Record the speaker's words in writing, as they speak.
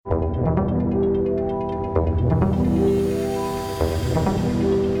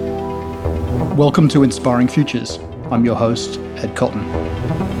Welcome to Inspiring Futures. I'm your host, Ed Cotton.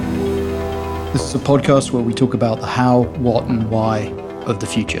 This is a podcast where we talk about the how, what, and why of the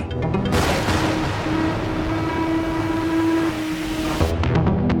future.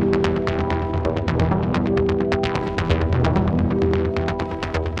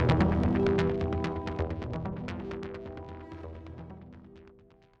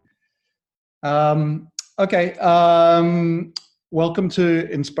 Welcome to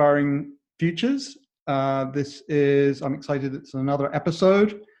Inspiring Futures. I'm excited it's another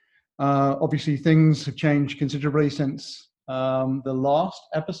episode. Obviously, things have changed considerably since the last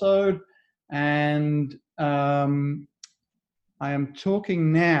episode. And I am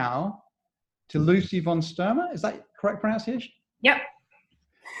talking now to Lucy von Sturmer. Is that correct pronunciation? Yep.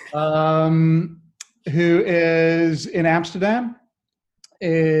 Who is in Amsterdam,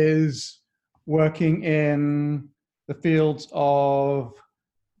 is working in the fields of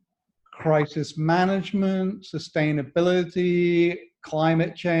crisis management, sustainability,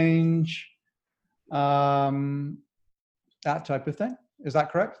 climate change, that type of thing. Is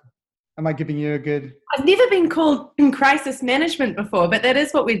that correct? Am I giving you a good... I've never been called in crisis management before, but that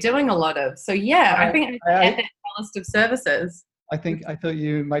is what we're doing a lot of. So yeah, I think I add that to our list of services. I thought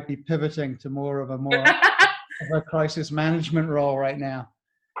you might be pivoting to more of a crisis management role right now.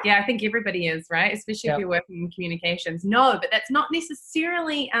 Yeah, I think everybody is, right? Especially if you're working in communications. No, but that's not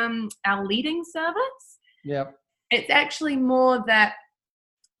necessarily our leading service. Yep. It's actually more that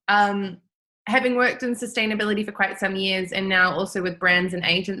having worked in sustainability for quite some years and now also with brands and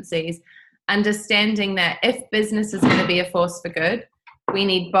agencies, understanding that if business is going to be a force for good, we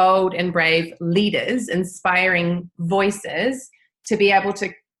need bold and brave leaders, inspiring voices to be able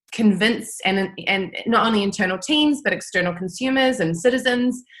to convince and not only internal teams but external consumers and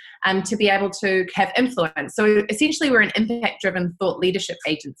citizens to be able to have influence. So essentially we're an impact-driven thought leadership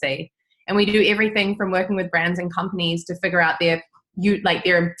agency, and we do everything from working with brands and companies to figure out their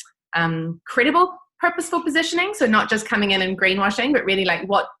credible, purposeful positioning. So not just coming in and greenwashing, but really like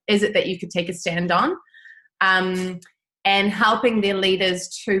what is it that you could take a stand on, and helping their leaders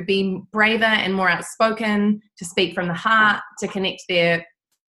to be braver and more outspoken, to speak from the heart, to connect their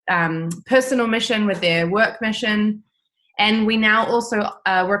personal mission with their work mission. And we now also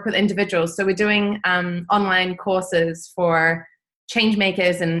work with individuals. So we're doing online courses for change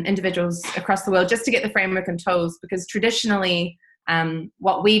makers and individuals across the world just to get the framework and tools, because traditionally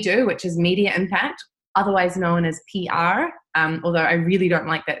what we do, which is media impact, otherwise known as PR, although I really don't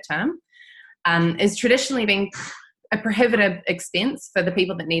like that term, is traditionally being a prohibitive expense for the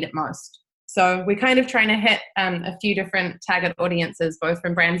people that need it most. So we're kind of trying to hit a few different target audiences, both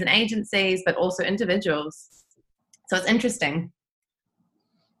from brands and agencies, but also individuals. So it's interesting.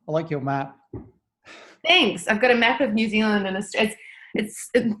 I like your map. Thanks. I've got a map of New Zealand, and it's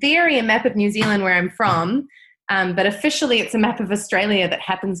in theory a map of New Zealand where I'm from, but officially it's a map of Australia that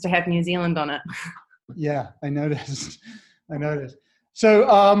happens to have New Zealand on it. Yeah, I noticed.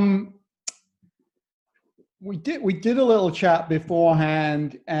 So we did a little chat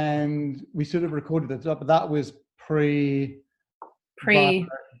beforehand, and we sort of recorded it up, but that was pre-Corona.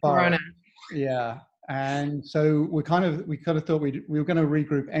 Yeah, and so we kind of thought we were going to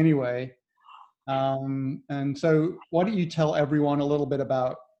regroup anyway. And so why don't you tell everyone a little bit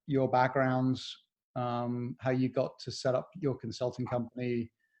about your backgrounds, how you got to set up your consulting company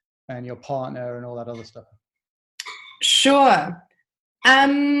and your partner and all that other stuff. Sure.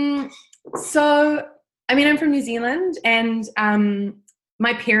 So I mean, I'm from New Zealand, and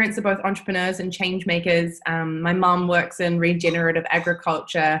my parents are both entrepreneurs and change makers. My mom works in regenerative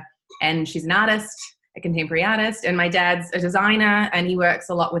agriculture, and she's an artist, a contemporary artist. And my dad's a designer, and he works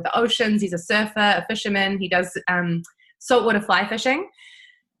a lot with the oceans. He's a surfer, a fisherman. He does saltwater fly fishing.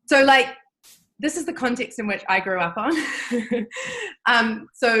 So, like, this is the context in which I grew up on.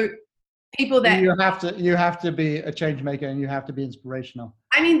 So people that... You have to be a change maker, and you have to be inspirational.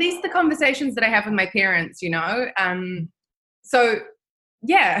 I mean, these are the conversations that I have with my parents, you know. So,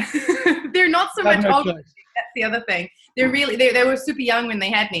 yeah, they're not so much older. That's the other thing. They're really, they were super young when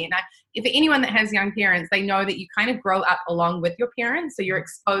they had me. And if anyone that has young parents, they know that you kind of grow up along with your parents. So you're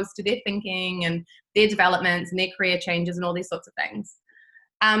exposed to their thinking and their developments and their career changes and all these sorts of things.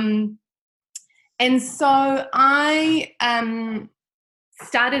 And so I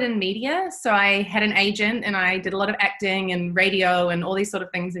started in media. So I had an agent, and I did a lot of acting and radio and all these sort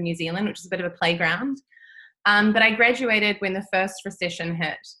of things in New Zealand, which is a bit of a playground. But I graduated when the first recession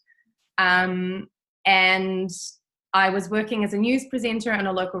hit. And I was working as a news presenter on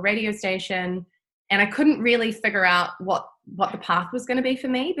a local radio station, and I couldn't really figure out what the path was going to be for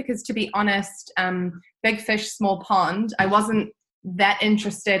me, because to be honest, big fish, small pond, I wasn't that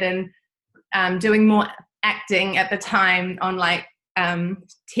interested in doing more acting at the time on like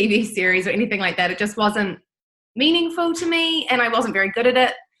TV series or anything like that. It just wasn't meaningful to me, and I wasn't very good at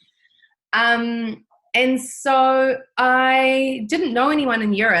it. And so I didn't know anyone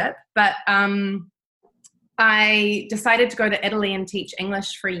in Europe, but I decided to go to Italy and teach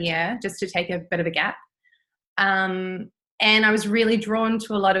English for a year just to take a bit of a gap. And I was really drawn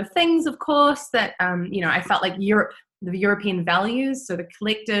to a lot of things, of course, that, I felt like Europe, the European values, so the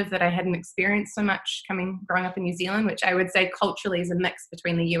collective that I hadn't experienced so much growing up in New Zealand, which I would say culturally is a mix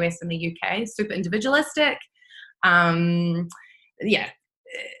between the US and the UK, super individualistic. A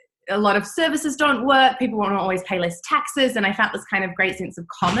lot of services don't work. People want to always pay less taxes. And I felt this kind of great sense of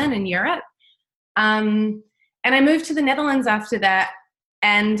common in Europe. And I moved to the Netherlands after that,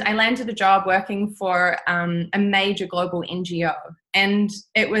 and I landed a job working for a major global NGO. And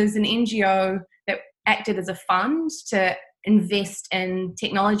it was an NGO that acted as a fund to invest in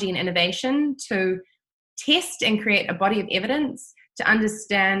technology and innovation to test and create a body of evidence to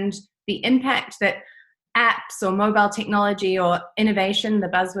understand the impact that apps or mobile technology or innovation, the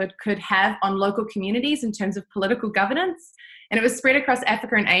buzzword, could have on local communities in terms of political governance. And it was spread across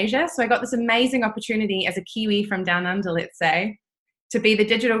Africa and Asia. So I got this amazing opportunity as a Kiwi from down under, let's say, to be the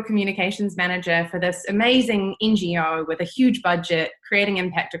digital communications manager for this amazing NGO with a huge budget, creating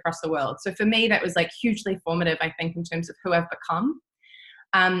impact across the world. So for me, that was like hugely formative, I think, in terms of who I've become.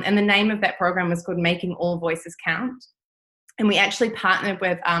 And the name of that program was called Making All Voices Count. And we actually partnered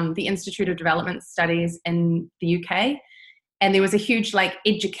with the Institute of Development Studies in the UK. And there was a huge like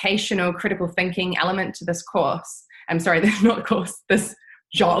educational critical thinking element to this course. I'm sorry, not a course, this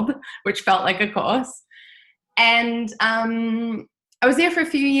job, which felt like a course. And I was there for a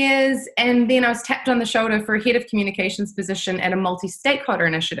few years, and then I was tapped on the shoulder for a head of communications position at a multi-stakeholder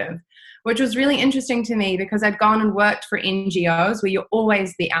initiative, which was really interesting to me because I'd gone and worked for NGOs where you're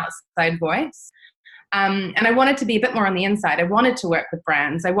always the outside voice. And I wanted to be a bit more on the inside. I wanted to work with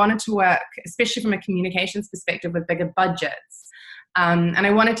brands. I wanted to work, especially from a communications perspective, with bigger budgets. And I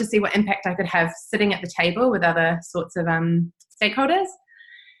wanted to see what impact I could have sitting at the table with other sorts of stakeholders.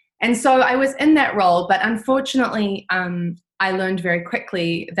 And so I was in that role, but unfortunately, I learned very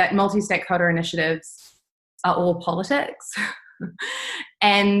quickly that multi-stakeholder initiatives are all politics.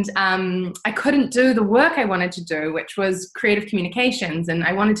 And I couldn't do the work I wanted to do, which was creative communications. And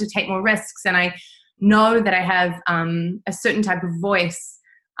I wanted to take more risks. And I know that I have a certain type of voice.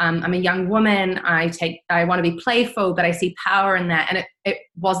 I'm a young woman. I want to be playful, but I see power in that. And it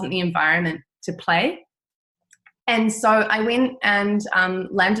wasn't the environment to play. And so I went and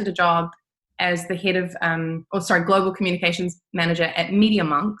landed a job as the head of, global communications manager at Media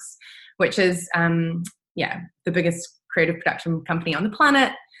Monks, which is, the biggest creative production company on the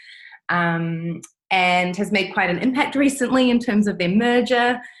planet, and has made quite an impact recently in terms of their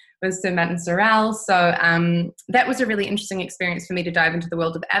merger with Sir Martin Sorrell. So that was a really interesting experience for me to dive into the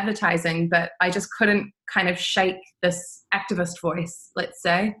world of advertising, but I just couldn't kind of shake this activist voice, let's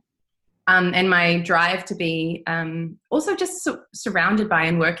say. And my drive to be also just surrounded by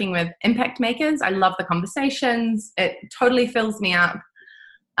and working with impact makers. I love the conversations. It totally fills me up.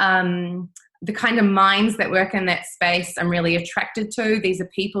 The kind of minds that work in that space I'm really attracted to. These are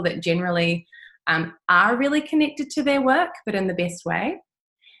people that generally are really connected to their work, but in the best way.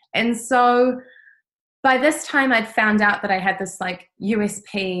 And so by this time I'd found out that I had this like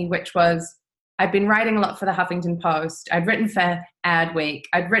USP, which was I'd been writing a lot for the Huffington Post. I'd written for Adweek.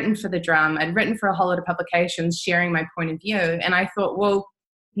 I'd written for The Drum. I'd written for a whole lot of publications sharing my point of view. And I thought, well,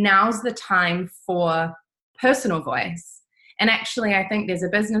 now's the time for personal voice. And actually, I think there's a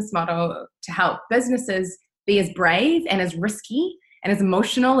business model to help businesses be as brave and as risky and as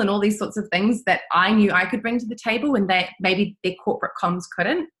emotional and all these sorts of things that I knew I could bring to the table when maybe their corporate comms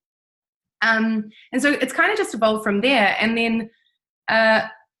couldn't. And so it's kind of just evolved from there. And then a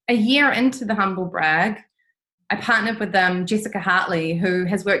year into the Humble Brag, I partnered with Jessica Hartley, who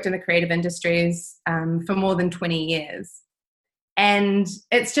has worked in the creative industries for more than 20 years. And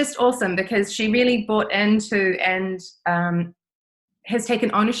it's just awesome because she really bought into and has taken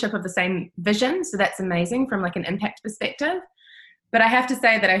ownership of the same vision. So that's amazing from like an impact perspective. But I have to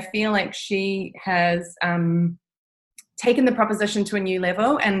say that I feel like she has taken the proposition to a new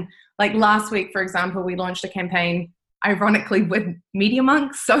level. And like last week, for example, we launched a campaign ironically with Media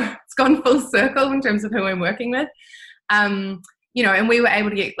Monks. So it's gone full circle in terms of who I'm working with. And we were able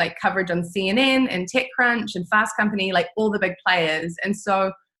to get like coverage on CNN and TechCrunch and Fast Company, like all the big players. And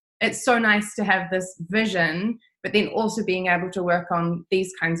so it's so nice to have this vision, but then also being able to work on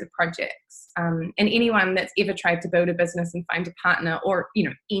these kinds of projects. And anyone that's ever tried to build a business and find a partner or,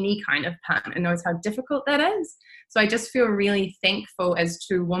 any kind of partner knows how difficult that is. So I just feel really thankful as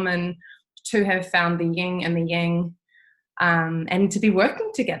two women to have found the yin and the yang, and to be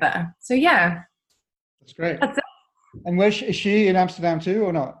working together. So yeah. That's great. That's it. And is she in Amsterdam too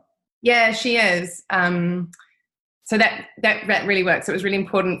or not? Yeah, she is. So that really works. It was really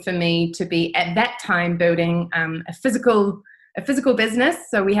important for me to be at that time building a physical business.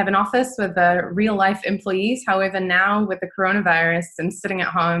 So we have an office with real life employees. However, now with the coronavirus and sitting at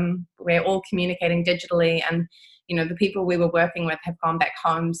home, we're all communicating digitally, and the people we were working with have gone back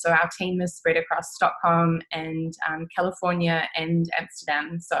home. So our team is spread across Stockholm and California and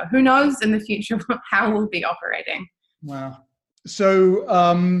Amsterdam. So who knows in the future how we'll be operating. Wow. So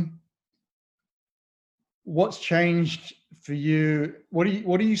what's changed for you? What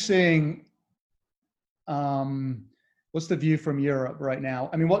are you seeing? What's the view from Europe right now?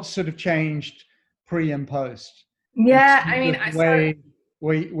 I mean, what's sort of changed pre and post? Yeah, I mean,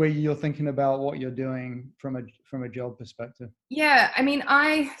 where you're thinking about what you're doing from a job perspective. Yeah, I mean,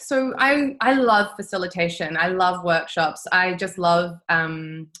 I love facilitation. I love workshops. I just love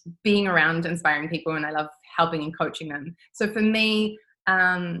being around inspiring people, and I love helping and coaching them. So for me,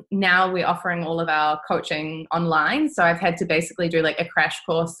 now we're offering all of our coaching online. So I've had to basically do like a crash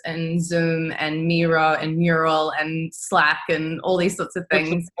course in Zoom and Miro and Mural and Slack and all these sorts of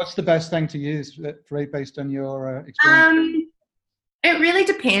things. What's the best thing to use based on your experience? It really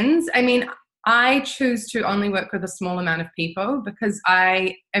depends. I mean, I choose to only work with a small amount of people because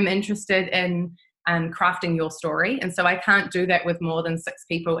I am interested in crafting your story. And so I can't do that with more than 6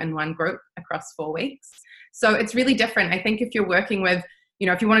 people in one group across 4 weeks. So it's really different. I think if you're working with,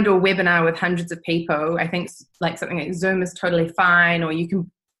 if you want to do a webinar with hundreds of people, I think like something like Zoom is totally fine, or you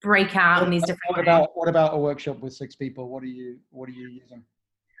can break out in these different What about a workshop with 6 people? What are you using?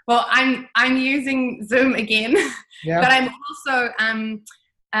 Well, I'm using Zoom again, yeah. But I'm also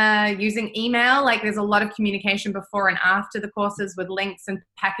using email. Like there's a lot of communication before and after the courses with links and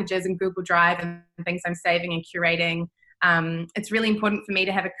packages and Google Drive and things I'm saving and curating. It's really important for me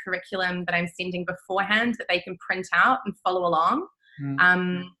to have a curriculum that I'm sending beforehand that they can print out and follow along.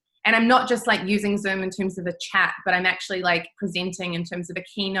 Mm. And I'm not just like using Zoom in terms of a chat, but I'm actually like presenting in terms of a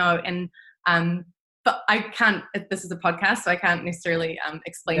keynote. And but I can't, this is a podcast, so I can't necessarily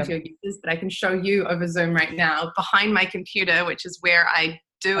explain to your users, but I can show you over Zoom right now behind my computer, which is where I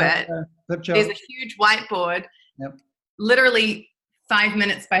do it. There's a huge whiteboard, literally 5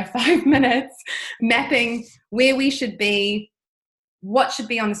 minutes by 5 minutes, mapping where we should be, what should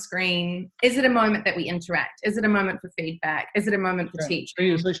be on the screen. Is it a moment that we interact? Is it a moment for feedback? Is it a moment for teaching? So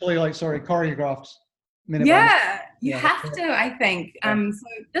it's literally choreographed. Yeah, you have to, I think. So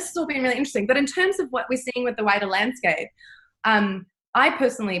this has all been really interesting. But in terms of what we're seeing with the wider landscape, I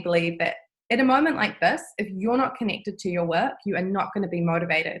personally believe that at a moment like this, if you're not connected to your work, you are not going to be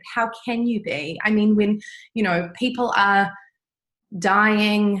motivated. How can you be? I mean, when, people are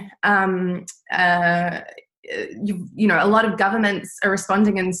dying, a lot of governments are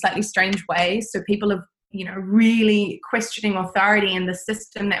responding in slightly strange ways. So people have, really questioning authority in the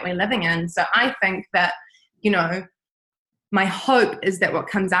system that we're living in. So I think that, my hope is that what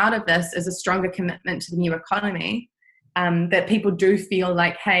comes out of this is a stronger commitment to the new economy, that people do feel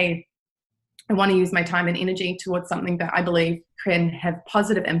like, hey, I want to use my time and energy towards something that I believe can have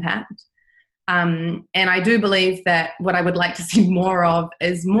positive impact. And I do believe that what I would like to see more of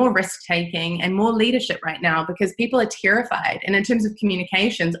is more risk-taking and more leadership right now, because people are terrified. And in terms of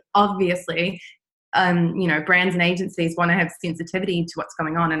communications, obviously, brands and agencies want to have sensitivity to what's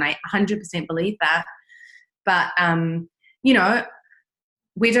going on, and I 100% believe that. But,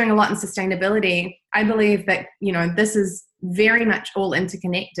 we're doing a lot in sustainability. I believe that, this is very much all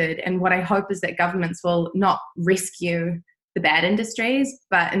interconnected. And what I hope is that governments will not rescue the bad industries,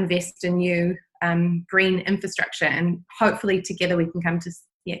 but invest in new green infrastructure. And hopefully together we can come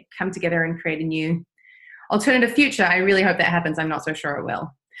together and create a new alternative future. I really hope that happens. I'm not so sure it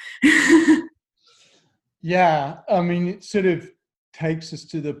will. Yeah, I mean, it sort of takes us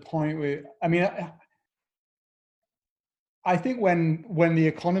to the point where, I think when the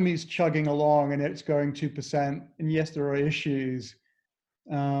economy's chugging along and it's going 2%, and yes, there are issues,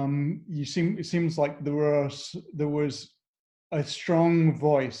 it seems like there was a strong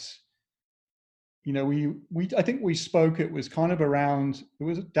voice. I think we spoke, it was kind of around, it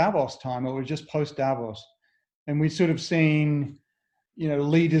was at Davos time, or it was just post Davos. And we'd sort of seen,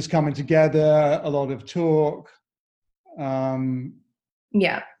 leaders coming together, a lot of talk. The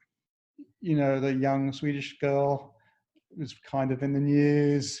young Swedish girl was kind of in the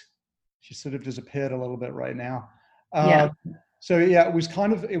news. She sort of disappeared a little bit right now. So yeah, it was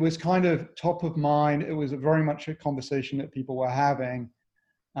kind of top of mind. It was very much a conversation that people were having.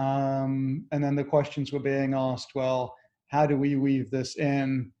 And then the questions were being asked, well, how do we weave this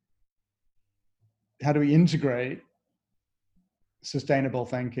in how do we integrate sustainable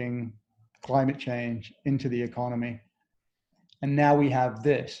thinking, climate change into the economy? And now we have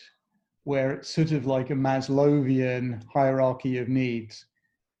this, where it's sort of like a Maslowian hierarchy of needs.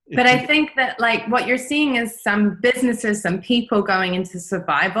 But I think that like what you're seeing is some businesses, some people going into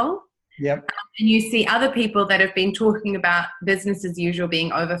survival. Yep. And you see other people that have been talking about business as usual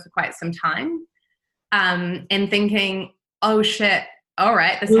being over for quite some time, and thinking, oh shit, all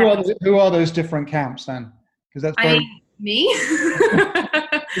right. Who are those different camps then? Because that's very... me.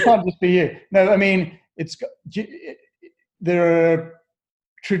 It can't just be you. No, I mean, there are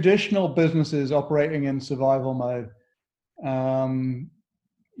traditional businesses operating in survival mode.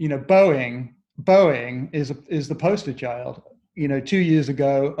 Boeing is the poster child. 2 years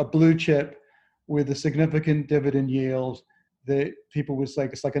ago, a blue chip with a significant dividend yield that people would say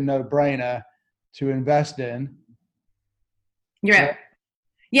it's like a no-brainer to invest in. Yeah.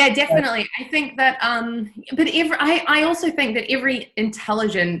 Yeah, definitely. I think that, but I also think that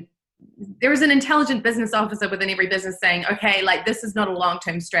there is an intelligent business officer within every business saying, okay, like this is not a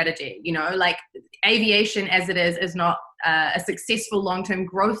long-term strategy, like aviation as it is not a successful long-term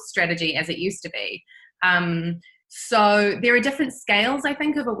growth strategy as it used to be. So there are different scales, I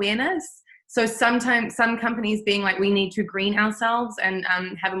think, of awareness. So sometimes some companies being like, we need to green ourselves and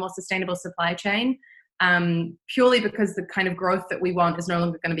have a more sustainable supply chain. Purely because the kind of growth that we want is no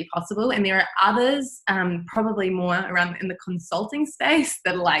longer going to be possible. And there are others, probably more around in the consulting space,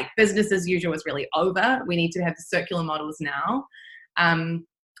 that are like business as usual is really over. We need to have the circular models now. Outside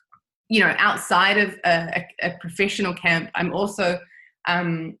of a professional camp, I'm also,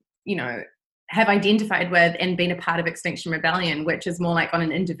 have identified with and been a part of Extinction Rebellion, which is more like on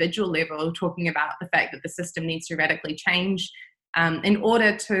an individual level, talking about the fact that the system needs to radically change in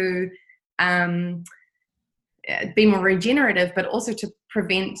order to be more regenerative, but also to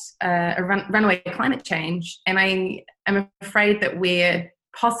prevent a runaway climate change. And I am afraid that we're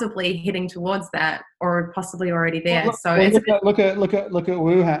possibly heading towards that, or possibly already there. Look at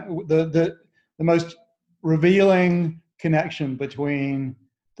Wuhan. The most revealing connection between...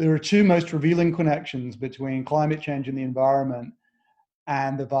 There are two most revealing connections between climate change and the environment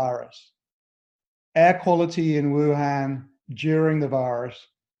and the virus. Air quality in Wuhan during the virus.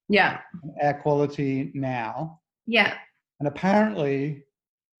 Yeah. Air quality now. Yeah. And apparently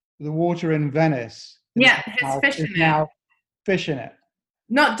the water in Venice has fish in it. Now fish in it.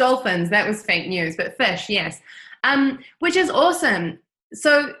 Not dolphins, that was fake news, but fish, yes. Which is awesome.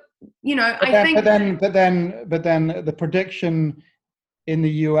 So, But then the prediction in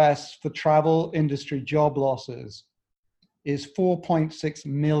the US for travel industry job losses is 4.6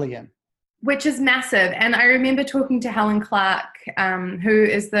 million. Which is massive. And I remember talking to Helen Clark, who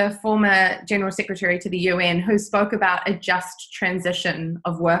is the former General Secretary to the UN, who spoke about a just transition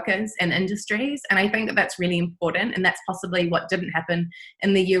of workers and industries. And I think that that's really important. And that's possibly what didn't happen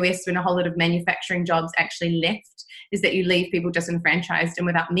in the US when a whole lot of manufacturing jobs actually left, is that you leave people disenfranchised and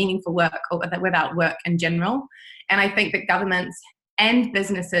without meaningful work, or without work in general. And I think that governments and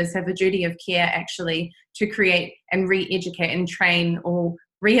businesses have a duty of care actually to create and re-educate and train or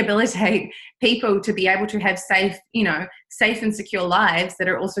rehabilitate people to be able to have safe and secure lives that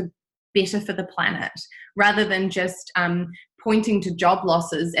are also better for the planet, rather than just pointing to job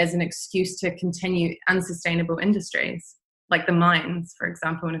losses as an excuse to continue unsustainable industries like the mines, for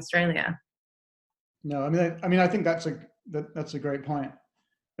example, in Australia. No, I mean, I think that's a great point.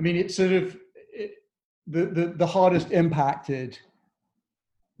 I mean, it's sort of the hardest impacted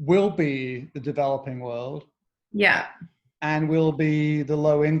will be the developing world. Yeah. And will be the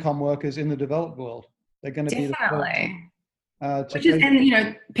low income workers in the developed world. They're going to be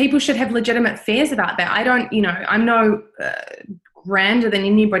and people should have legitimate fears about that. I don't, I'm no grander than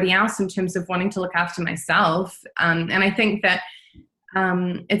anybody else in terms of wanting to look after myself. And I think that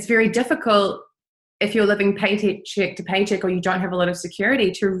it's very difficult if you're living paycheck to paycheck, or you don't have a lot of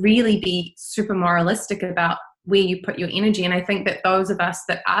security, to really be super moralistic about where you put your energy. And I think that those of us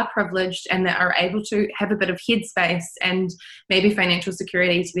that are privileged and that are able to have a bit of headspace and maybe financial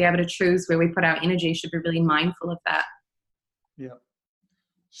security to be able to choose where we put our energy should be really mindful of that. Yeah.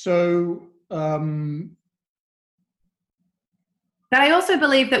 So, but I also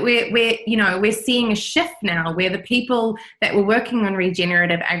believe that we're seeing a shift now where the people that were working on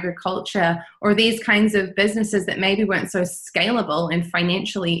regenerative agriculture, or these kinds of businesses that maybe weren't so scalable and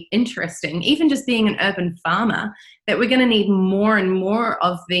financially interesting, even just being an urban farmer, that we're going to need more and more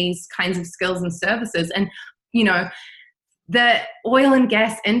of these kinds of skills and services. And, the oil and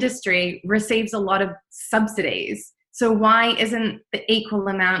gas industry receives a lot of subsidies. So why isn't the equal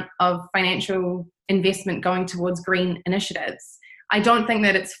amount of financial investment going towards green initiatives? I don't think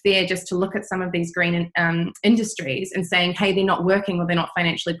that it's fair just to look at some of these green industries and saying, hey, they're not working or they're not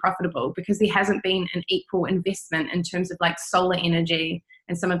financially profitable, because there hasn't been an equal investment in terms of like solar energy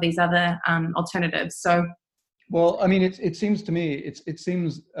and some of these other alternatives. So, well, I mean, it seems to me, it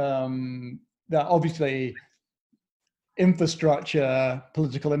seems that obviously infrastructure,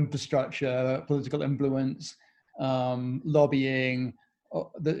 political influence, lobbying,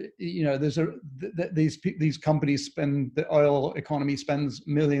 these companies spend, the oil economy spends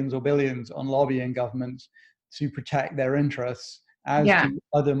millions or billions on lobbying governments to protect their interests, as do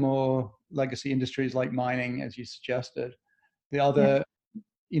other more legacy industries like mining, as you suggested. The other,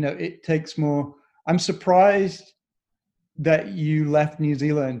 it takes more. I'm surprised that you left New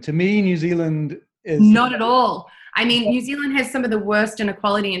Zealand. To me, New Zealand is not at all. I mean, New Zealand has some of the worst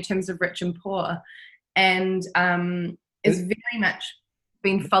inequality in terms of rich and poor, and is very much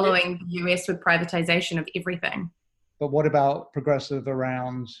been following the US with privatization of everything. But what about progressive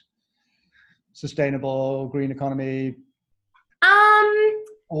around sustainable green economy?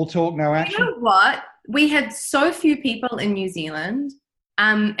 All talk, no action. You know what? We had so few people in New Zealand,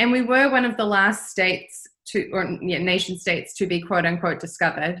 and we were one of the last states nation states to be quote unquote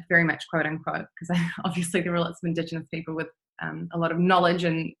discovered, very much quote unquote, because obviously there were lots of Indigenous people with a lot of knowledge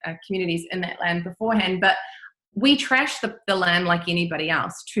and communities in that land beforehand, but we trashed the land like anybody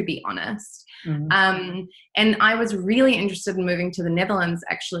else, to be honest. Mm-hmm. And I was really interested in moving to the Netherlands,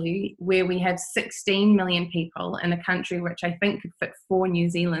 actually, where we have 16 million people in a country which I think could fit 4 New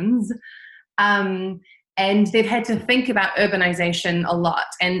Zealands. And they've had to think about urbanization a lot.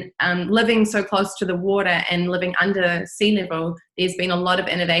 And living so close to the water and living under sea level, there's been a lot of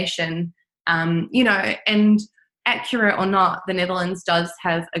innovation, and accurate or not, the Netherlands does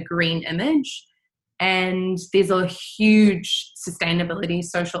have a green image. And there's a huge sustainability,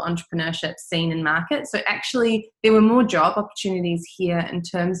 social entrepreneurship scene in market. So actually, there were more job opportunities here in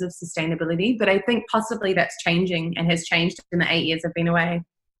terms of sustainability, but I think possibly that's changing and has changed in the 8 years I've been away.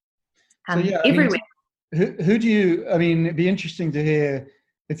 Everywhere. Who do you? I mean, it'd be interesting to hear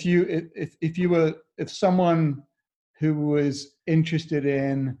if someone who was interested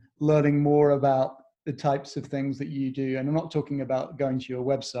in learning more about the types of things that you do, and I'm not talking about going to your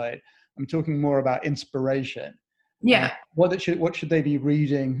website. I'm talking more about inspiration. Yeah. What should they be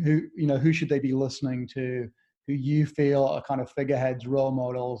reading? Who should they be listening to? Who you feel are kind of figureheads, role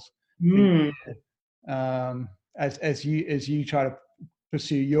models, as you try to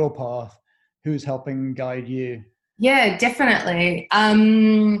pursue your path? Who's helping guide you? Yeah, definitely.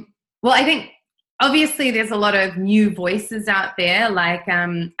 Well, I think obviously there's a lot of new voices out there, like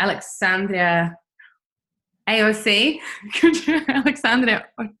Alexandria AOC, Alexandria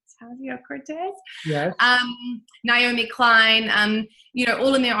Ocasio-Cortez, yes. Naomi Klein,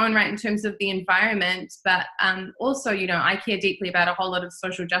 all in their own right in terms of the environment, but also, I care deeply about a whole lot of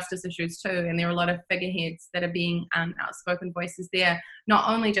social justice issues too, and there are a lot of figureheads that are being outspoken voices there, not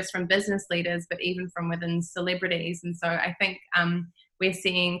only just from business leaders, but even from within celebrities. And so I think we're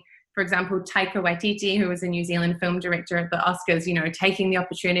seeing, for example, Taika Waititi, who was a New Zealand film director at the Oscars, taking the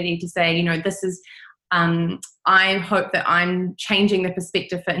opportunity to say, this is I hope that I'm changing the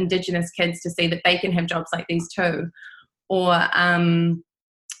perspective for Indigenous kids to see that they can have jobs like these too. Or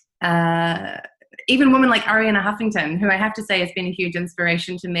even women like Ariana Huffington, who I have to say has been a huge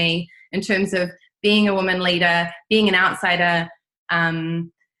inspiration to me in terms of being a woman leader, being an outsider,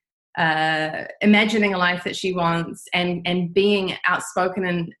 imagining a life that she wants, and being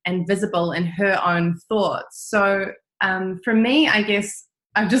outspoken and visible in her own thoughts. So for me, I guess,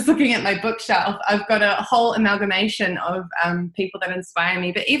 I'm just looking at my bookshelf. I've got a whole amalgamation of people that inspire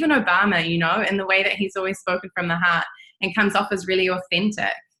me. But even Obama, in the way that he's always spoken from the heart and comes off as really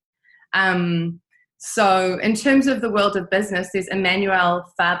authentic. So in terms of the world of business, there's Emmanuel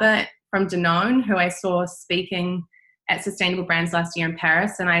Faber from Danone, who I saw speaking at Sustainable Brands last year in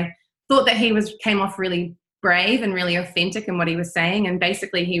Paris. And I thought that he came off really brave and really authentic in what he was saying. And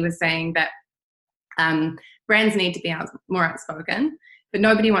basically he was saying that brands need to be more outspoken. But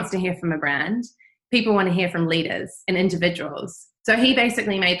nobody wants to hear from a brand. People want to hear from leaders and individuals. So he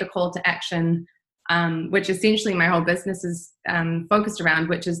basically made the call to action, which essentially my whole business is focused around,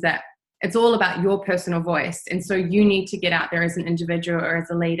 which is that it's all about your personal voice. And so you need to get out there as an individual or as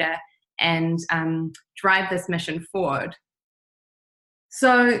a leader and drive this mission forward.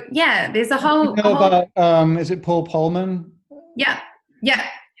 So, yeah, there's a whole... is it Paul Polman? Yeah.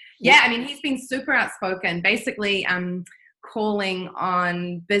 I mean, he's been super outspoken, basically... calling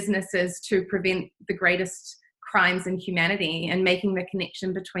on businesses to prevent the greatest crimes in humanity and making the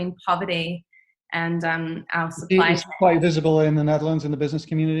connection between poverty and our supply chain. It's quite visible in the Netherlands in the business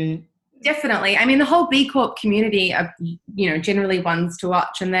community. Definitely. I mean, the whole B Corp community are, generally ones to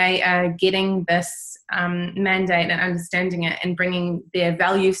watch, and they are getting this mandate and understanding it and bringing their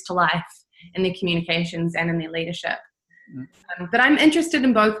values to life in their communications and in their leadership. But I'm interested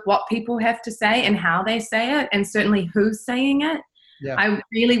in both what people have to say and how they say it, and certainly who's saying it. Yeah. I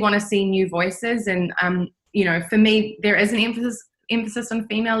really want to see new voices, and for me, there is an emphasis on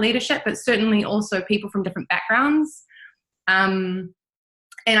female leadership, but certainly also people from different backgrounds.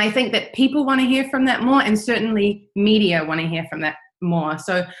 And I think that people want to hear from that more, and certainly media want to hear from that more.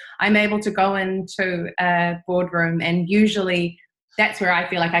 So I'm able to go into a boardroom, and usually that's where I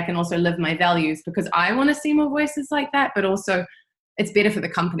feel like I can also live my values, because I want to see more voices like that, but also it's better for the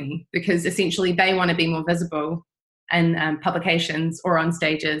company because essentially they want to be more visible in publications or on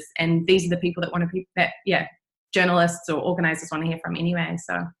stages. And these are the people that want to be journalists or organizers want to hear from anyway.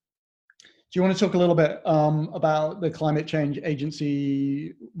 So. Do you want to talk a little bit about the climate change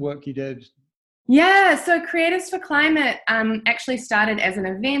agency work you did? Yeah, so Creatives for Climate actually started as an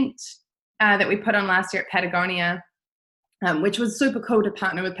event that we put on last year at Patagonia, which was super cool to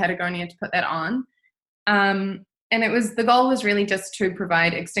partner with Patagonia to put that on. And the goal was really just to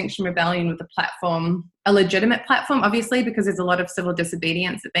provide Extinction Rebellion with a platform, a legitimate platform, obviously, because there's a lot of civil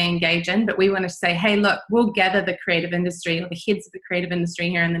disobedience that they engage in. But we want to say, hey, look, we'll gather the creative industry or the heads of the creative industry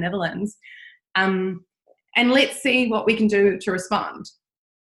here in the Netherlands. And let's see what we can do to respond.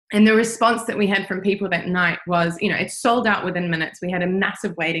 And the response that we had from people that night was, it sold out within minutes. We had a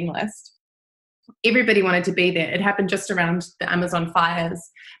massive waiting list. Everybody wanted to be there. It happened just around the Amazon fires.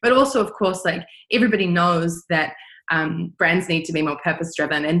 But also, of course, everybody knows that brands need to be more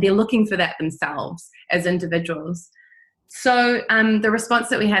purpose-driven, and they're looking for that themselves as individuals. So the response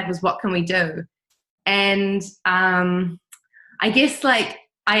that we had was, what can we do? And I guess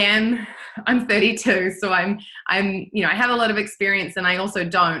I'm 32, so I have a lot of experience, and I also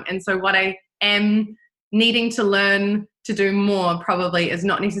don't. And so what I am needing to learn to do more probably is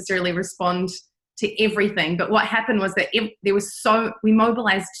not necessarily respond to everything. But what happened was that we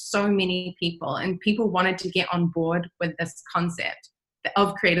mobilized so many people, and people wanted to get on board with this concept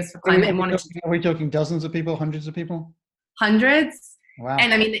of Creatives for Climate. Are we talking dozens of people, hundreds of people? Hundreds. Wow.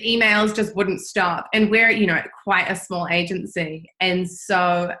 And I mean, the emails just wouldn't stop. And we're, quite a small agency. And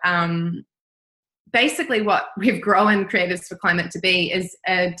so basically what we've grown Creatives for Climate to be is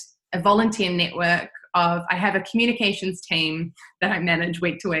a volunteer network of, I have a communications team that I manage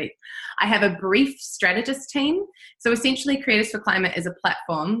week to week. I have a brief strategist team. So essentially Creatives for Climate is a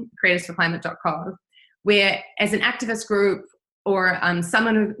platform, creativesforclimate.co, where as an activist group or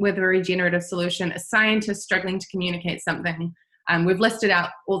someone with a regenerative solution, a scientist struggling to communicate something, we've listed out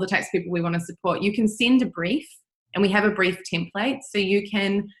all the types of people we want to support. You can send a brief, and we have a brief template. So you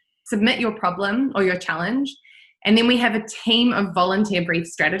can submit your problem or your challenge. And then we have a team of volunteer brief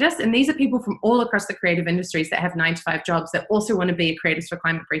strategists. And these are people from all across the creative industries that have 9-to-5 jobs that also want to be a Creatives for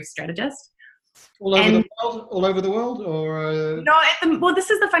Climate brief strategist. All over the world? Or well, this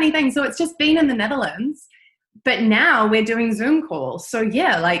is the funny thing. So it's just been in the Netherlands, but now we're doing Zoom calls. So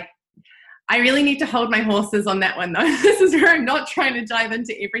yeah, I really need to hold my horses on that one, though. This is where I'm not trying to dive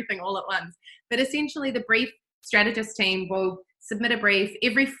into everything all at once. But essentially, the brief strategist team will submit a brief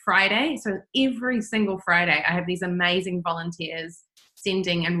every Friday. So every single Friday, I have these amazing volunteers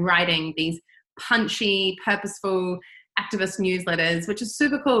sending and writing these punchy, purposeful activist newsletters, which is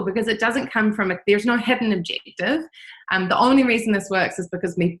super cool because it doesn't come from there's no hidden objective. The only reason this works is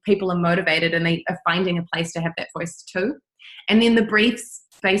because people are motivated and they are finding a place to have that voice too. And then the briefs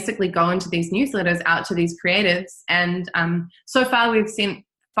basically go into these newsletters out to these creatives. And so far we've sent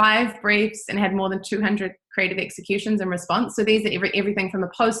 5 briefs and had more than 200 creative executions in response. So these are everything from a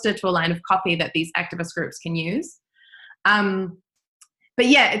poster to a line of copy that these activist groups can use. But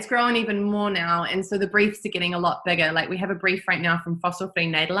yeah, it's growing even more now. And so the briefs are getting a lot bigger. We have a brief right now from Fossil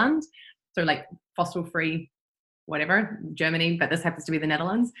Free Nederland. So fossil free, whatever, Germany, but this happens to be the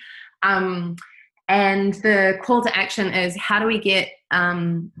Netherlands. And the call to action is, how do we get,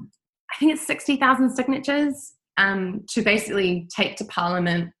 I think it's 60,000 signatures to basically take to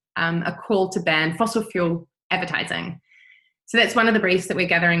Parliament a call to ban fossil fuel advertising. So that's one of the briefs that we're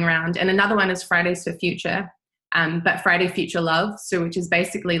gathering around. And another one is Fridays for Future, but Friday Future Love. So which is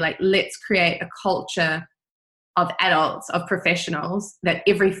basically let's create a culture of adults, of professionals that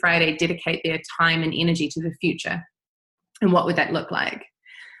every Friday dedicate their time and energy to the future. And what would that look like?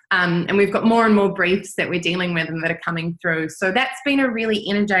 And we've got more and more briefs that we're dealing with and that are coming through. So that's been a really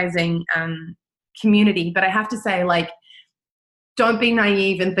energizing community. But I have to say, don't be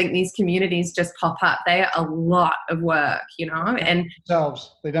naive and think these communities just pop up. They are a lot of work, and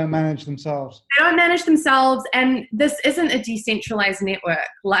they don't manage themselves. And this isn't a decentralized network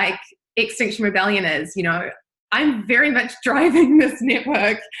like Extinction Rebellion is. You know, I'm very much driving this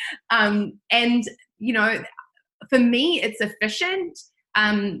network. And, you know, for me, it's efficient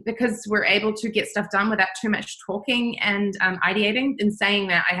because we're able to get stuff done without too much talking and ideating. In saying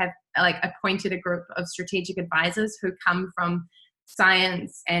that, I have like appointed a group of strategic advisors who come from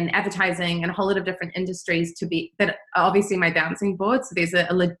science and advertising and a whole lot of different industries that are obviously my bouncing board. So there's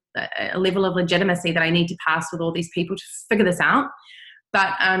a level of legitimacy that I need to pass with all these people to figure this out.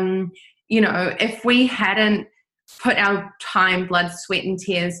 But, you know, if we hadn't put our time, blood, sweat, and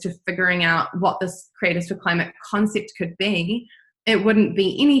tears to figuring out what this Creatives for Climate concept could be, it wouldn't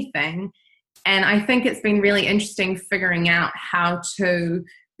be anything. And I think it's been really interesting figuring out how to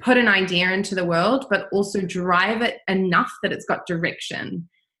put an idea into the world, but also drive it enough that it's got direction.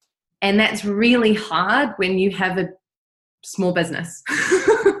 And that's really hard when you have a small business.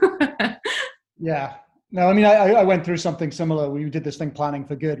 Yeah. No, I mean, I went through something similar. We did this thing, Planning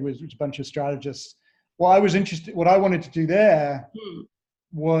for Good, with a bunch of strategists. What I wanted to do there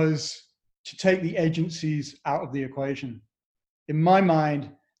was to take the agencies out of the equation. In my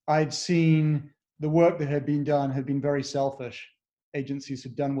mind, I'd seen the work that had been done had been very selfish. Agencies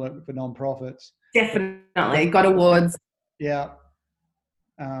had done work for nonprofits. Definitely got awards. Yeah.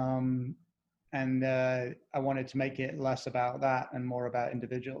 And I wanted to make it less about that and more about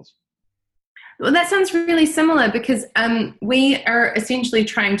individuals. Well, that sounds really similar because we are essentially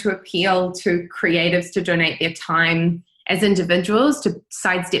trying to appeal to creatives to donate their time as individuals to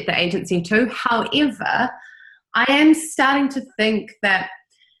sidestep the agency too. However, I am starting to think that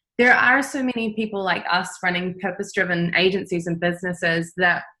there are so many people like us running purpose-driven agencies and businesses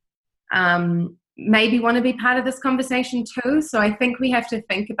that maybe want to be part of this conversation too. So I think we have to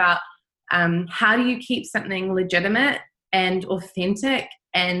think about how do you keep something legitimate and authentic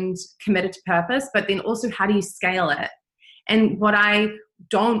and committed to purpose, but then also how do you scale it? And what I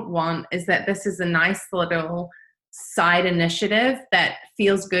don't want is that this is a nice little side initiative that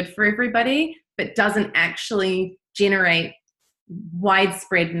feels good for everybody, but doesn't actually generate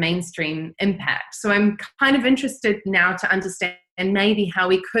widespread mainstream impact. So I'm kind of interested now to understand maybe how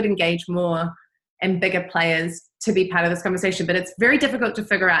we could engage more and bigger players to be part of this conversation, but it's very difficult to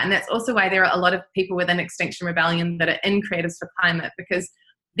figure out. And that's also why there are a lot of people within Extinction Rebellion that are in Creatives for Climate, because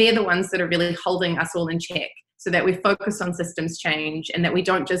they're the ones that are really holding us all in check so that we focus on systems change and that we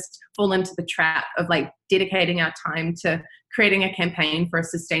don't just fall into the trap of like dedicating our time to creating a campaign for a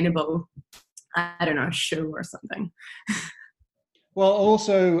sustainable, I don't know, shoe or something. Well,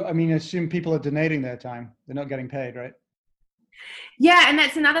 also, I mean, assume people are donating their time. They're not getting paid, right? Yeah, and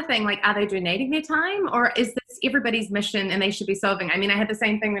that's another thing. Like, are they donating their time, or is this everybody's mission and they should be solving? I mean, I had the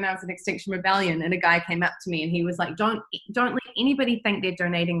same thing when I was in Extinction Rebellion, and a guy came up to me and he was like, "Don't let anybody think they're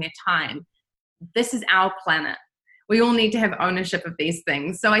donating their time. This is our planet. We all need to have ownership of these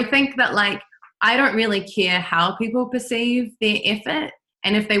things." So I think that, like, I don't really care how people perceive their effort,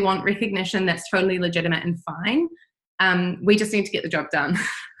 and if they want recognition, that's totally legitimate and fine. We just need to get the job done.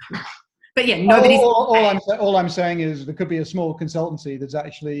 But yeah, nobody's. All I'm saying is there could be a small consultancy that's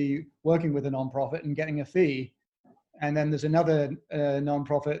actually working with a nonprofit and getting a fee, and then there's another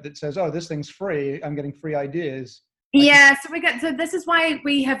nonprofit that says, "Oh, this thing's free. I'm getting free ideas." Yeah, so this is why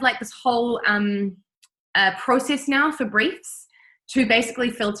we have like this whole process now for briefs to basically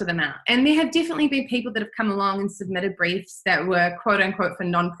filter them out. And there have definitely been people that have come along and submitted briefs that were quote unquote for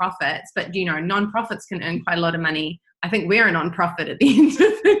nonprofits, but you know, nonprofits can earn quite a lot of money. I think we're a nonprofit at the end of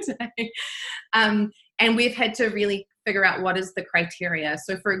the day. And we've had to really figure out what is the criteria.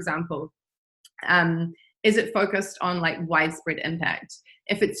 So for example, is it focused on like widespread impact?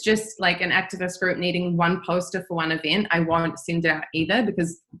 If it's just like an activist group needing one poster for one event, I won't send it out either,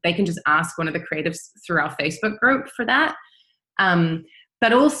 because they can just ask one of the creatives through our Facebook group for that.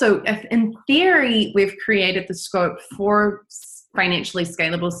 But also, if in theory, we've created the scope for financially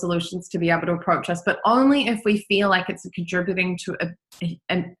scalable solutions to be able to approach us, but only if we feel like it's contributing to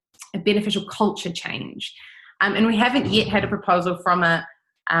a beneficial culture change. And we haven't yet had a proposal from a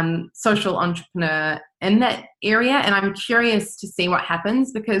social entrepreneur in that area. And I'm curious to see what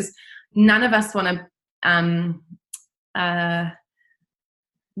happens, because none of us want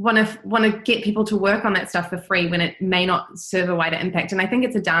to get people to work on that stuff for free when it may not serve a wider impact. And I think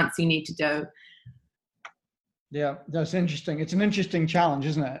it's a dance you need to do. Yeah, that's interesting. It's an interesting challenge,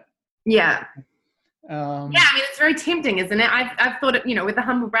 isn't it? Yeah. I mean, it's very tempting, isn't it? I've thought it, you know, with the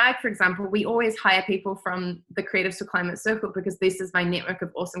Humble Brag, for example, we always hire people from the Creatives for Climate Circle because this is my network of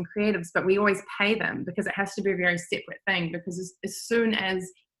awesome creatives, but we always pay them because it has to be a very separate thing, because as soon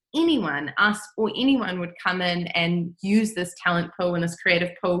as anyone, us or anyone, would come in and use this talent pool and this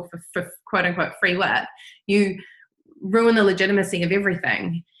creative pool for quote unquote free work, you ruin the legitimacy of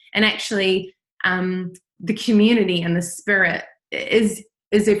everything. And actually, the community and the spirit is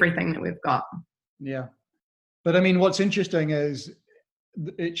everything that we've got. Yeah. But I mean, what's interesting is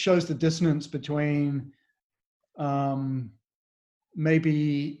it shows the dissonance between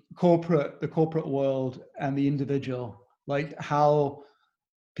maybe the corporate world and the individual, like how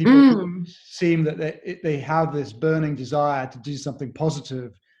people seem that they have this burning desire to do something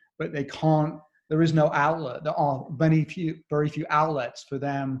positive, but they can't. There is no outlet. There are very few outlets for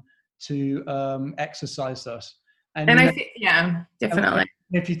them to exercise this. And I think, yeah, definitely.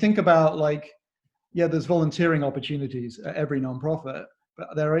 If you think about, like, yeah, there's volunteering opportunities at every nonprofit,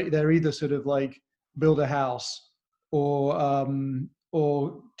 but they're either sort of like build a house or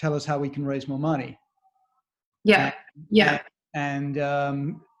tell us how we can raise more money. Yeah, and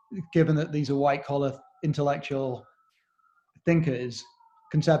given that these are white collar intellectual thinkers,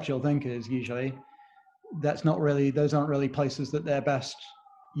 conceptual thinkers, usually those aren't really places that they're best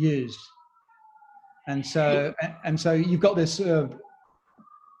used. And so you've got this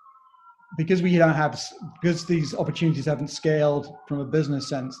because these opportunities haven't scaled from a business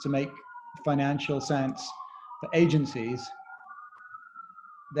sense to make financial sense for agencies,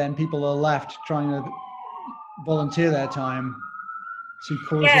 then people are left trying to volunteer their time to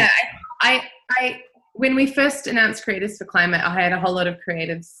cause. Yeah, I when we first announced Creatives for Climate, I had a whole lot of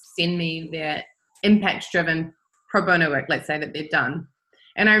creatives send me their impact-driven pro bono work, let's say, that they've done.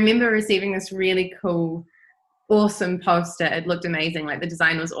 And I remember receiving this really cool, awesome poster. It looked amazing. Like, the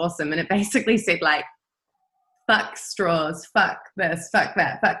design was awesome. And it basically said, like, fuck straws, fuck this, fuck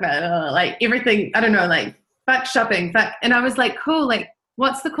that, like everything. I don't know, like, fuck shopping, fuck. And I was like, cool, like,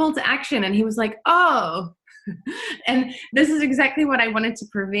 what's the call to action? And he was like, oh. And this is exactly what I wanted to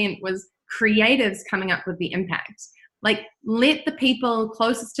prevent, was creatives coming up with the impact. Like, let the people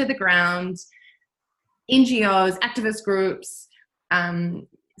closest to the ground, NGOs, activist groups,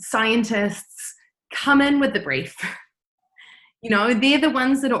 scientists, come in with the brief. You know, they're the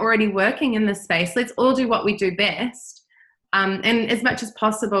ones that are already working in this space. Let's all do what we do best, and as much as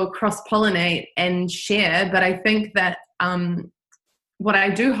possible cross-pollinate and share. But I think that what I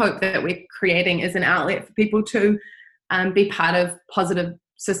do hope that we're creating is an outlet for people to be part of positive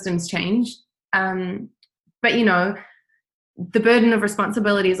systems change. But, you know, the burden of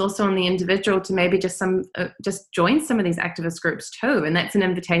responsibility is also on the individual to maybe just join some of these activist groups too. And that's an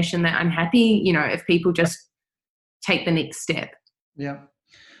invitation that I'm happy, you know, if people just take the next step. Yeah.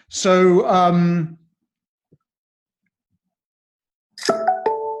 So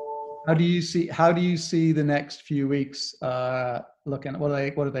how do you see the next few weeks looking? What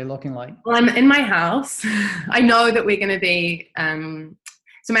are they looking like? Well, I'm in my house. I know that we're going to be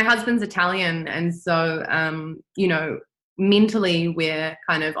so my husband's Italian, and so you know, mentally we're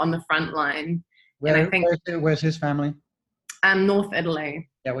kind of on the front line. And I think where's his family? North Italy.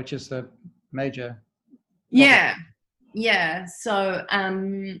 Yeah, which is the major. Yeah. So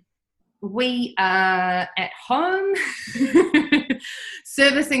we are at home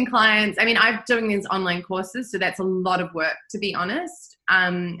servicing clients. I mean, I'm doing these online courses, so that's a lot of work, to be honest.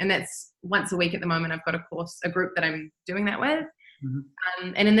 And that's once a week at the moment. I've got a group that I'm doing that with.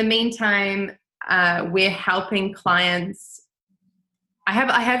 Mm-hmm. And in the meantime, we're helping clients. I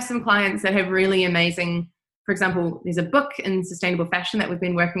have some clients that have really amazing, for example, there's a book in sustainable fashion that we've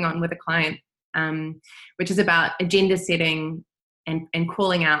been working on with a client, which is about agenda setting and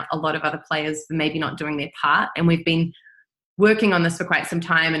calling out a lot of other players for maybe not doing their part. And we've been working on this for quite some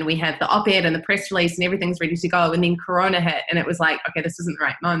time, and we have the op-ed and the press release and everything's ready to go. And then Corona hit, and it was like, okay, this isn't the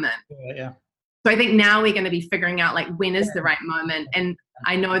right moment. Yeah. So I think now we're going to be figuring out, like, when is the right moment. And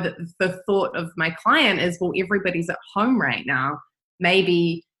I know that the thought of my client is, well, everybody's at home right now.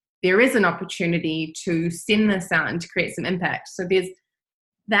 Maybe there is an opportunity to send this out and to create some impact. So there's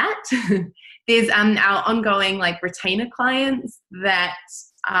that. There's our ongoing, like, retainer clients that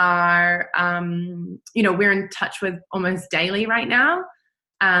are, you know, we're in touch with almost daily right now,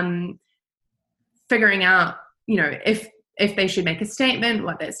 figuring out, you know, if they should make a statement,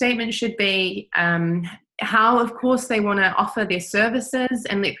 what that statement should be, how, of course, they want to offer their services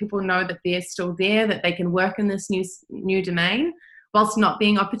and let people know that they're still there, that they can work in this new domain, whilst not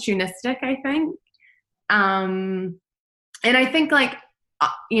being opportunistic, I think. And I think, like,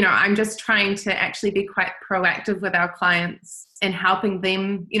 you know, I'm just trying to actually be quite proactive with our clients and helping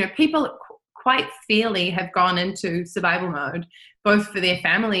them. You know, people quite fairly have gone into survival mode, both for their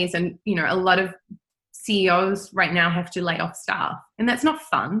families and, you know, a lot of CEOs right now have to lay off staff, and that's not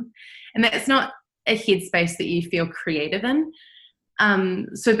fun. And that's not a headspace that you feel creative in.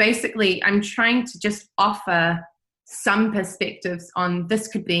 So basically, I'm trying to just offer some perspectives on this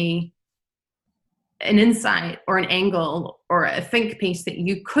could be an insight or an angle or a think piece that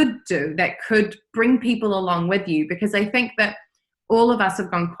you could do that could bring people along with you, because I think that all of us have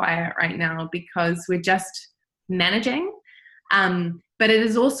gone quiet right now because we're just managing. But it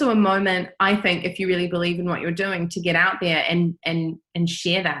is also a moment, I think, if you really believe in what you're doing, to get out there and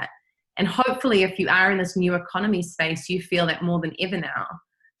share that. And hopefully if you are in this new economy space, you feel that more than ever now.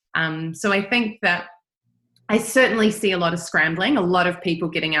 So I think that I certainly see a lot of scrambling, a lot of people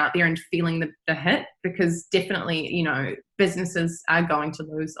getting out there and feeling the hit, because definitely, businesses are going to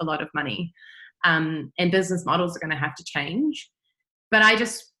lose a lot of money, and business models are going to have to change. But I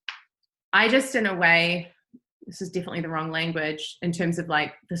just in a way, this is definitely the wrong language in terms of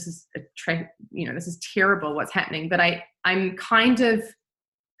like, this is this is terrible what's happening. But I'm kind of,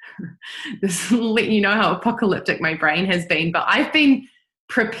 this will let you know how apocalyptic my brain has been, but I've been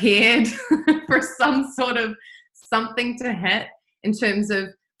prepared for some sort of something to hit in terms of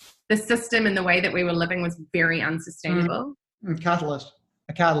the system, and the way that we were living was very unsustainable. A catalyst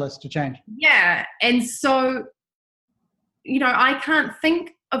to change. Yeah. And so, I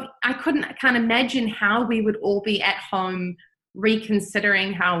can't imagine how we would all be at home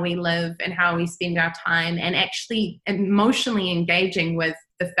reconsidering how we live and how we spend our time, and actually emotionally engaging with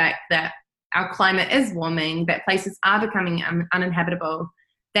the fact that our climate is warming, that places are becoming uninhabitable,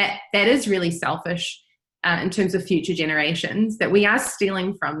 that is really selfish in terms of future generations, that we are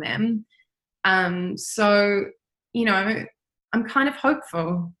stealing from them. So, I'm kind of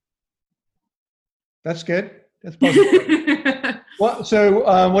hopeful. That's good. That's positive.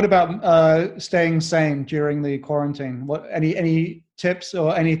 What about staying sane during the quarantine? Any tips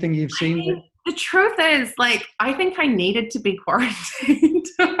or anything you've seen? The truth is, I think I needed to be quarantined.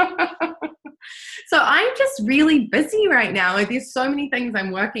 So I'm just really busy right now. There's so many things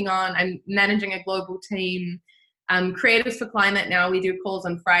I'm working on. I'm managing a global team. Creatives for Climate now, we do calls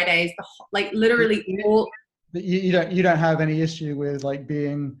on Fridays. Literally all. You don't have any issue with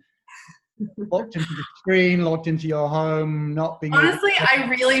being locked into the screen, locked into your home, not being. Honestly, I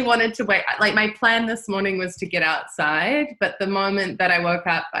really wanted to wait. My plan this morning was to get outside, but the moment that I woke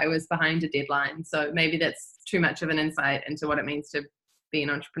up, I was behind a deadline. So maybe that's too much of an insight into what it means to be an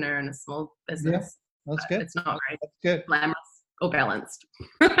entrepreneur in a small business. Yeah, that's good. It's not very good, glamorous or balanced.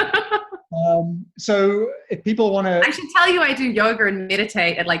 So if people want to, I should tell you, I do yoga and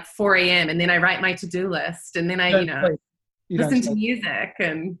meditate at 4 a.m. and then I write my to-do list, and then I, listen to music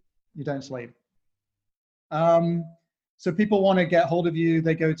and. You don't sleep. So people want to get hold of you,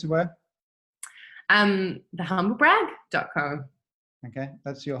 they go to where? Thehumblebrag.co. Okay,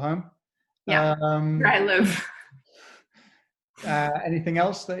 that's your home. Yeah, where I live. Anything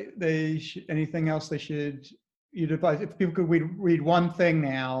else you'd advise? If people could read one thing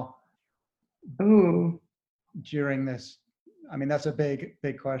now. Ooh. During this, that's a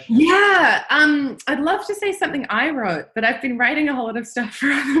big question. Yeah, I'd love to say something I wrote, but I've been writing a whole lot of stuff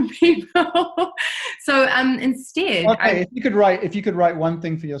for other people. So instead, okay, if you could write one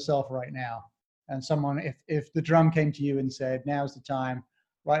thing for yourself right now, and someone, if the drum came to you and said, "Now's the time,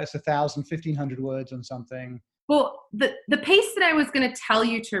 write us 1,000, 1,500 words on something." Well, the piece that I was going to tell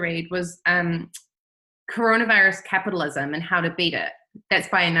you to read was Coronavirus Capitalism and How to Beat It. That's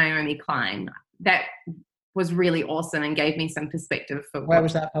by Naomi Klein. That was really awesome and gave me some perspective. Where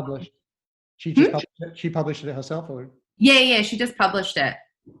was that published? She just published it herself, or? Yeah, she just published it.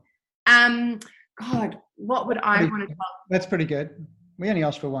 God, what would I want to tell? That's pretty good. We only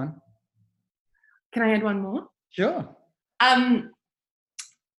asked for one. Can I add one more? Sure.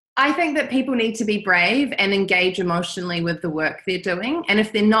 I think that people need to be brave and engage emotionally with the work they're doing. And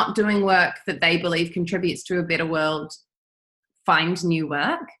if they're not doing work that they believe contributes to a better world, find new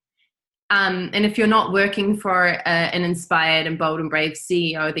work. And if you're not working for an inspired and bold and brave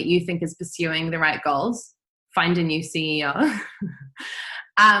CEO that you think is pursuing the right goals, find a new CEO.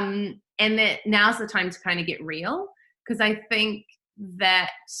 And that now's the time to kind of get real, because I think that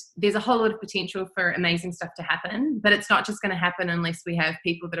there's a whole lot of potential for amazing stuff to happen, but it's not just going to happen unless we have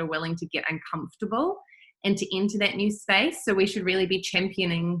people that are willing to get uncomfortable and to enter that new space. So we should really be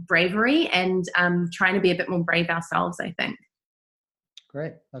championing bravery and trying to be a bit more brave ourselves, I think.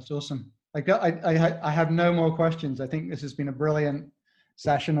 Great. That's awesome. I have no more questions. I think this has been a brilliant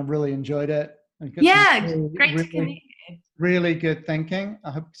session. I've really enjoyed it. Great to connect. Really good thinking.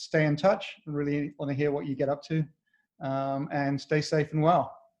 I hope to stay in touch. I really want to hear what you get up to. And stay safe and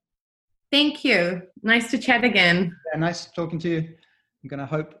well. Thank you. Nice to chat again. Yeah, nice talking to you. I'm going to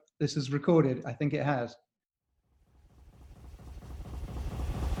hope this is recorded. I think it has.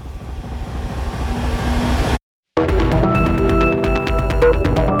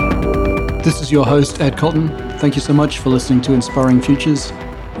 This is your host, Ed Cotton. Thank you so much for listening to Inspiring Futures.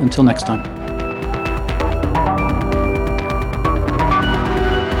 Until next time.